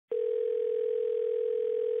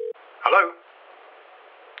Hello?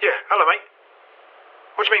 Yeah, hello mate.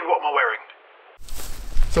 What do you mean, what am I wearing?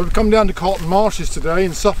 So we've come down to Carlton Marshes today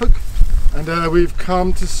in Suffolk, and we've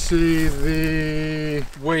come to see the...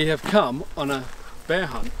 We have come on a bear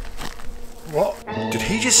hunt. What? Did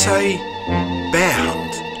he just say bear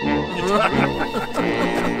hunt?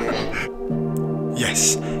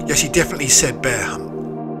 Yes, he definitely said bear hunt.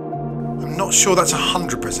 I'm not sure that's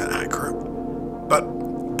 100% accurate, but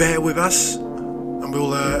bear with us and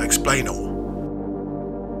we'll explain all.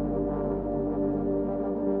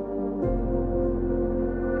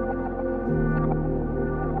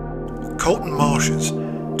 Carlton Marshes,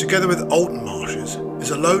 together with Alton Marshes,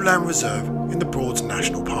 is a lowland reserve in the Broads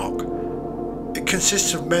National Park. It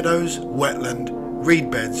consists of meadows, wetland,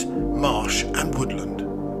 reed beds, marsh and woodland.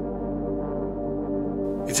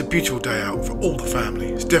 It's a beautiful day out for all the family.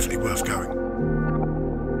 It's definitely worth going.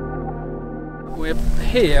 We're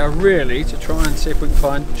here really to try and see if we can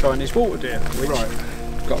find Chinese water deer, which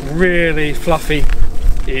got really fluffy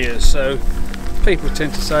ears, so people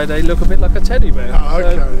tend to say they look a bit like a teddy bear. Oh,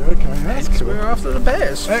 okay, that's cool. We're after the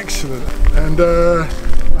bears. Excellent. And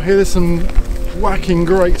I hear there's some whacking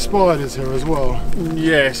great spiders here as well.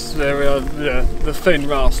 Yes, there are the thin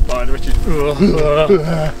rasp spider, which is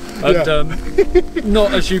and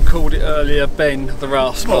not as you called it earlier, Ben the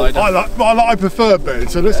rasp spider. I prefer Ben,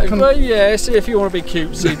 so let's well, yeah, see if you want to be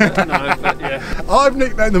cutesy, but no, but yeah. I've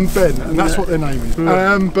nicknamed them Ben, and that's what their name is.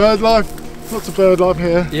 Bird life, lots of bird life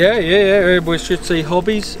here. Yeah, we should see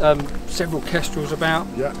hobbies, several kestrels about,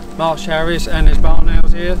 yeah. marsh harriers, and there's barn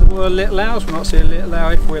owls here. There were little owls, we might see a little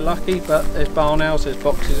owl if we're lucky, but there's barn owls, there's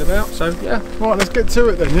foxes about, so yeah. Right, let's get to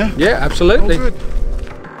it then, yeah? Yeah, absolutely. All good.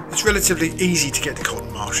 It's relatively easy to get to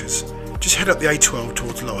Carlton Marshes. Just head up the A12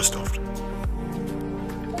 towards Lowestoft.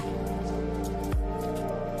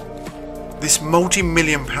 This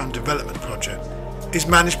multi-million-pound development project is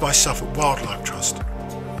managed by Suffolk Wildlife Trust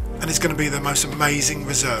and is going to be the most amazing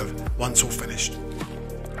reserve once all finished.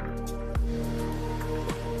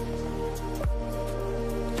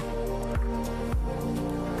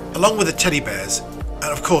 Along with the teddy bears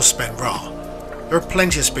and of course Benro, there are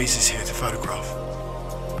plenty of species here to photograph.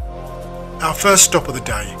 Our first stop of the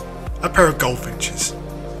day, a pair of goldfinches.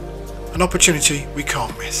 An opportunity we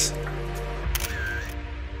can't miss.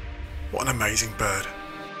 What an amazing bird.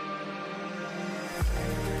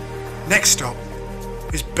 Next stop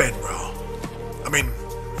is Benro.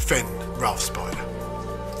 Fen Ralph spider.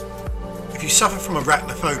 If you suffer from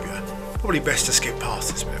arachnophobia, probably best to skip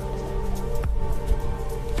past this bit.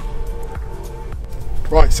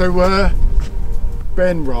 Right, so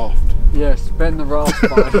Ben Raft. Yes, Ben the rasp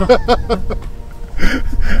spider.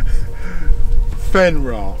 Fen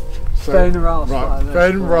Raft. Ben the rasp spider.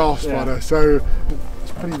 Fen Raft spider. Yeah. So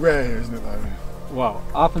it's pretty rare here, isn't it though? Well,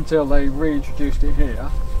 up until they reintroduced it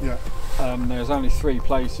here, yeah. There's only 3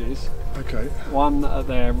 places. Okay. One at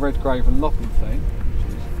their Redgrave and Lopping thing,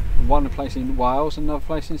 which is one place in Wales and another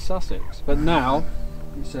place in Sussex. But now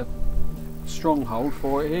it's a stronghold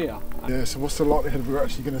for it here. Yeah, so what's the likelihood we're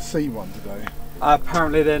actually going to see one today?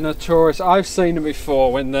 Apparently they're notorious. I've seen them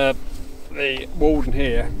before when the warden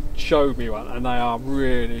here showed me one, and they are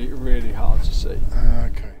really, really hard to see.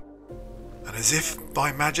 Okay. And as if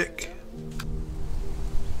by magic...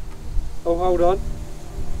 Oh, hold on.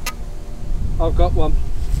 I've got one.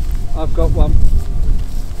 I've got one.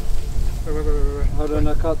 Wait. Hold on,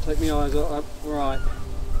 I can't take my eyes off. Right.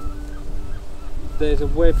 There's a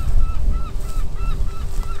web.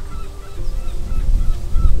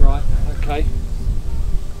 Right, okay.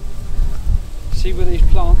 See where these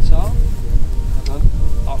plants are? Hold on.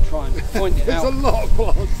 I'll try and point it out. There's a lot of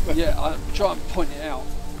plants there. Yeah, I'll try and point it out.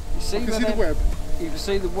 You see, I can see the web. You can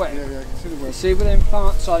see the web. Yeah, I can see the web. You see where them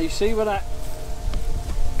plants are? You see where that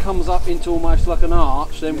comes up into almost like an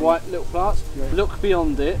arch, them white little plants? Yeah. Look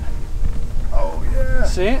beyond it. Oh yeah.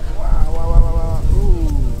 See it? Wow.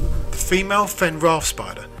 Ooh. The female fen Ralph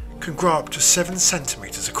spider can grow up to 7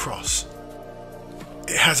 centimetres across.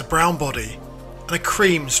 It has a brown body and a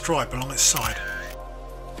cream stripe along its side.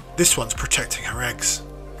 This one's protecting her eggs.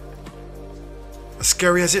 As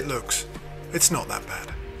scary as it looks, it's not that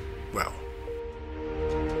bad. Well,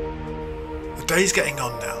 the day's getting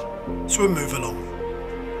on now, so we'll move along.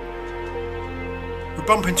 We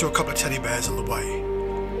bump into a couple of teddy bears on the way,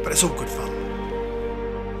 but it's all good fun.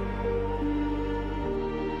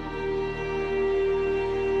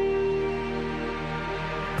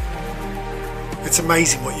 It's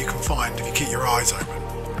amazing what you can find if you keep your eyes open.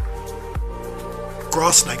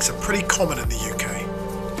 Grass snakes are pretty common in the UK,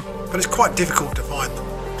 but it's quite difficult to find them,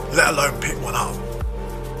 let alone pick one up.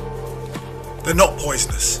 They're not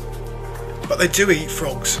poisonous, but they do eat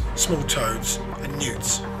frogs, small toads and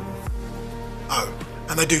newts. Oh,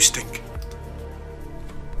 and they do stink.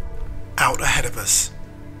 Out ahead of us,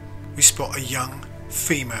 we spot a young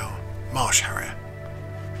female marsh harrier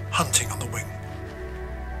hunting on the wing.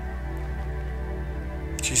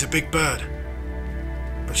 She's a big bird,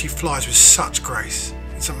 but she flies with such grace,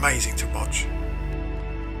 it's amazing to watch.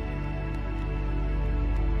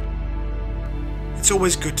 It's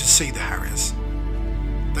always good to see the harriers.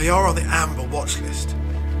 They are on the amber watch list,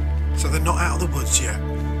 so they're not out of the woods yet.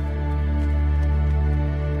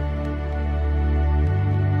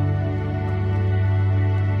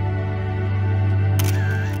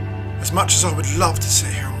 As much as I would love to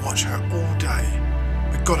sit here and watch her all day,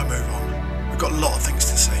 we've got to move on. We've got a lot of things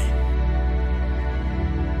to see.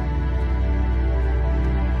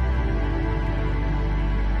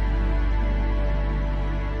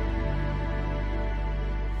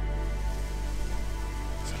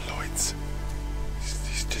 So Lloyd's,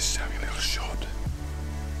 he's just having a little shot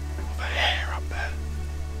of the hair up there.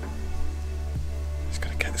 He's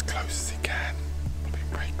going to get as close as he can, but being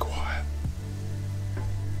very quiet.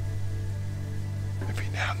 Every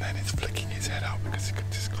now and then it's flicking his head up because he could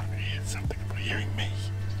just kind of hear something about hearing me.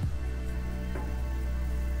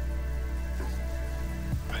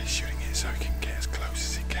 But he's shooting it so he can get as close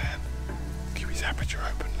as he can. Keep his aperture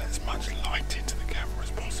open, let as much light into the camera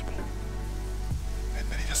as possible. And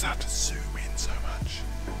then he doesn't have to zoom in so much.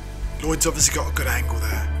 Lloyd's obviously got a good angle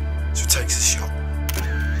there, so he takes his shot.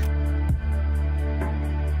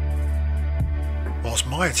 Whilst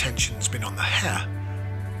my attention's been on the hare,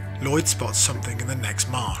 Lloyd spots something in the next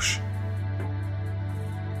marsh.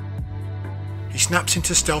 He snaps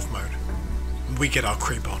into stealth mode and we get our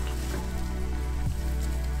creep on.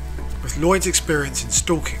 With Lloyd's experience in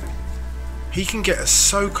stalking, he can get us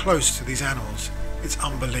so close to these animals, it's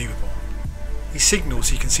unbelievable. He signals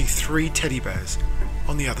he can see 3 teddy bears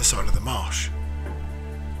on the other side of the marsh.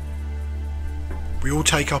 We all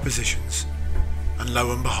take our positions, and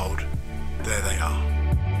lo and behold, there they are.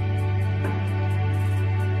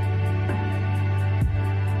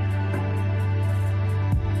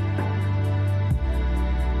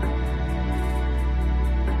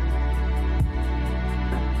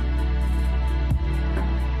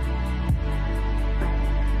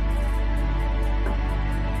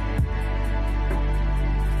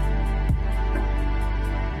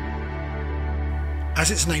 As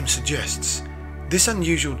its name suggests, this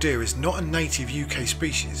unusual deer is not a native UK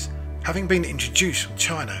species, having been introduced from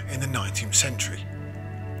China in the 19th century.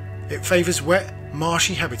 It favours wet,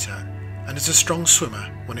 marshy habitat and is a strong swimmer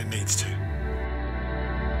when it needs to.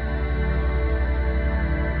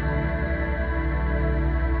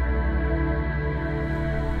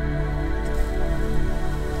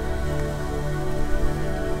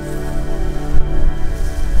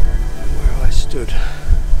 Where I stood,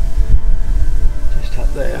 just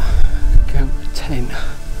up there, count to 10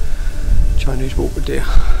 Chinese water deer,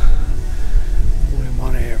 all in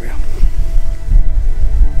one area.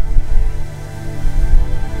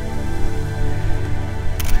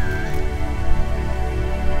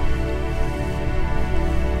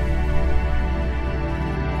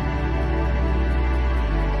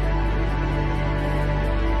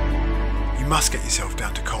 You must get yourself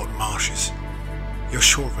down to Carlton Marshes. You're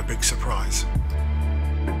sure of a big surprise.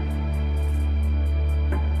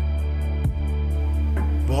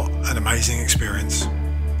 What an amazing experience.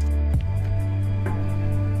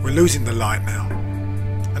 We're losing the light now,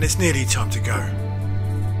 and it's nearly time to go.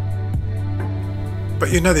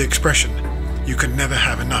 But you know the expression, you can never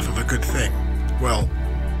have enough of a good thing. Well,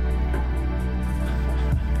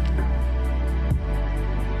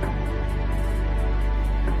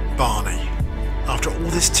 Barney, after all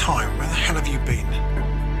this time, where the hell have you been?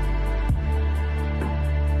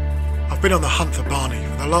 I've been on the hunt for Barney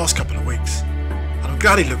for the last couple of weeks. And I'm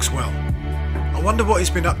glad he looks well. I wonder what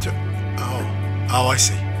he's been up to. Oh, I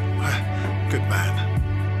see. Good man.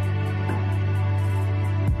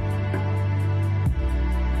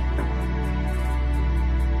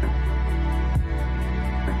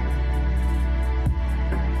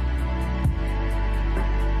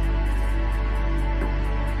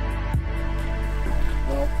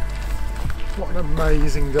 Well, what an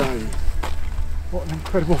amazing day. What an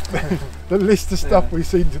incredible thing. The list of stuff we've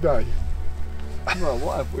seen today. Well,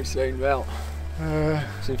 what have we seen? Well,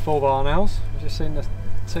 seen 4 barn owls. We've just seen the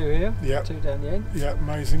 2 here, yep. 2 down the end. Yeah,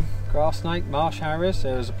 amazing. Grass snake, marsh harriers.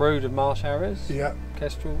 There was a brood of marsh harriers. Yeah.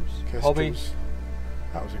 Kestrels, hobby.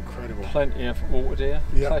 That was incredible. Plenty of water deer.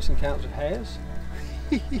 Yep. Close encounters of hares.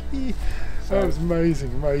 That was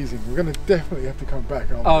amazing, amazing. We're going to definitely have to come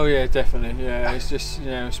back, aren't we? Oh yeah, definitely. Yeah, it's just, you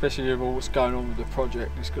know, especially with all what's going on with the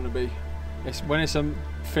project, it's going to be when it's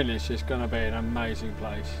finished, it's going to be an amazing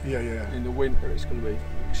place. Yeah. In the winter, it's going to be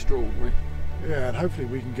extraordinary. Yeah, and hopefully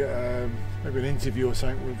we can get maybe an interview or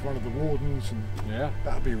something with one of the wardens, and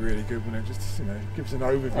that'd be really good, wouldn't it? Just give us an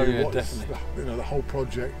overview of what's the whole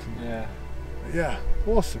project. And, yeah,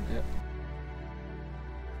 awesome. Yeah.